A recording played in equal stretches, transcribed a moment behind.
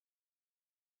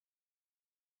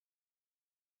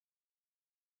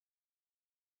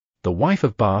The Wife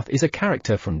of Bath is a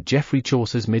character from Geoffrey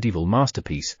Chaucer's medieval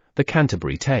masterpiece, The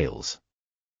Canterbury Tales.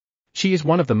 She is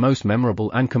one of the most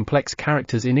memorable and complex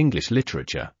characters in English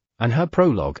literature, and her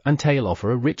prologue and tale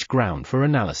offer a rich ground for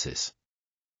analysis.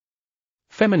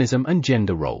 Feminism and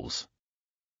gender roles.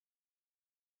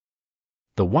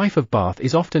 The Wife of Bath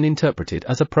is often interpreted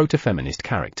as a proto-feminist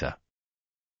character.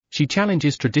 She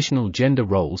challenges traditional gender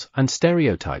roles and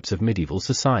stereotypes of medieval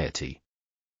society.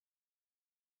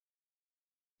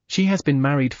 She has been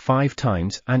married 5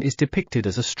 times and is depicted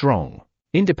as a strong,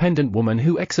 independent woman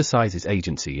who exercises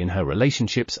agency in her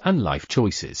relationships and life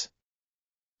choices.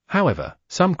 However,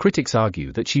 some critics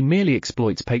argue that she merely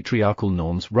exploits patriarchal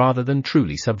norms rather than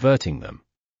truly subverting them.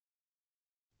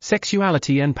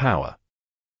 Sexuality and power.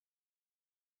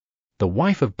 The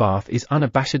Wife of Bath is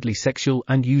unabashedly sexual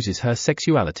and uses her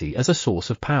sexuality as a source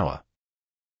of power.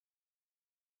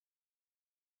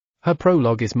 Her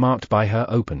prologue is marked by her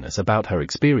openness about her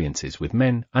experiences with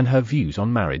men and her views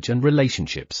on marriage and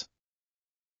relationships.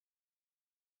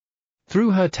 Through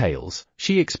her tales,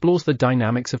 she explores the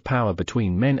dynamics of power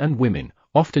between men and women,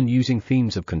 often using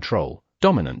themes of control,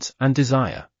 dominance, and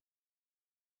desire.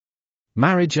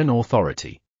 Marriage and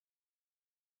authority.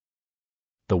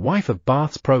 The Wife of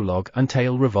Bath's prologue and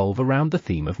tale revolve around the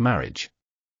theme of marriage.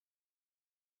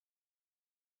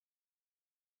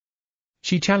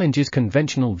 She challenges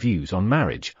conventional views on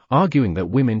marriage, arguing that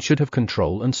women should have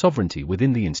control and sovereignty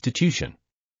within the institution.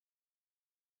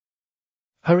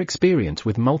 Her experience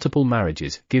with multiple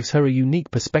marriages gives her a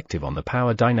unique perspective on the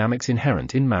power dynamics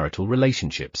inherent in marital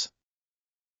relationships.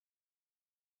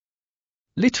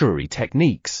 Literary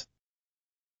techniques.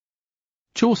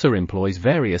 Chaucer employs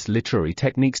various literary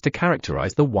techniques to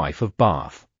characterize the Wife of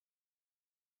Bath.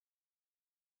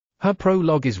 Her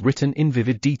prologue is written in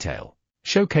vivid detail,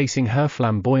 showcasing her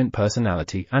flamboyant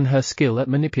personality and her skill at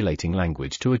manipulating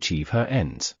language to achieve her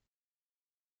ends.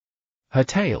 Her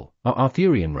tale, an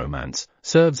Arthurian romance,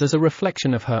 serves as a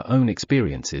reflection of her own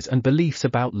experiences and beliefs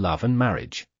about love and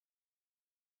marriage.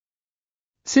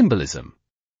 Symbolism.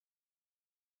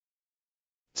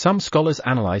 Some scholars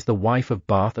analyze the Wife of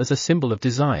Bath as a symbol of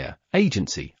desire,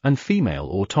 agency, and female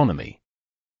autonomy.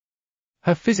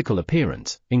 Her physical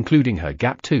appearance, including her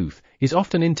gap tooth, is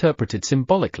often interpreted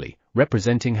symbolically,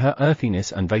 representing her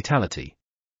earthiness and vitality.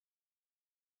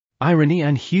 Irony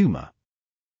and humor.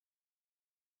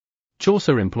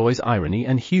 Chaucer employs irony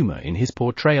and humor in his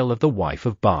portrayal of the Wife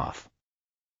of Bath.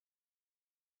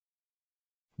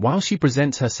 While she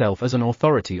presents herself as an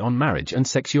authority on marriage and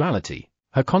sexuality,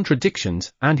 her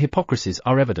contradictions and hypocrisies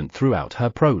are evident throughout her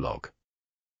prologue.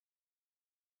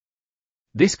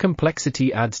 This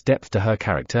complexity adds depth to her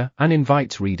character and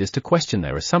invites readers to question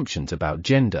their assumptions about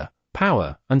gender,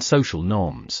 power, and social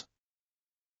norms.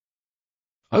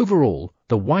 Overall,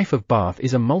 the Wife of Bath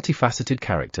is a multifaceted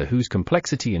character whose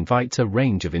complexity invites a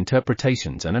range of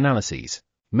interpretations and analyses,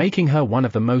 making her one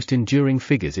of the most enduring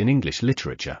figures in English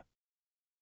literature.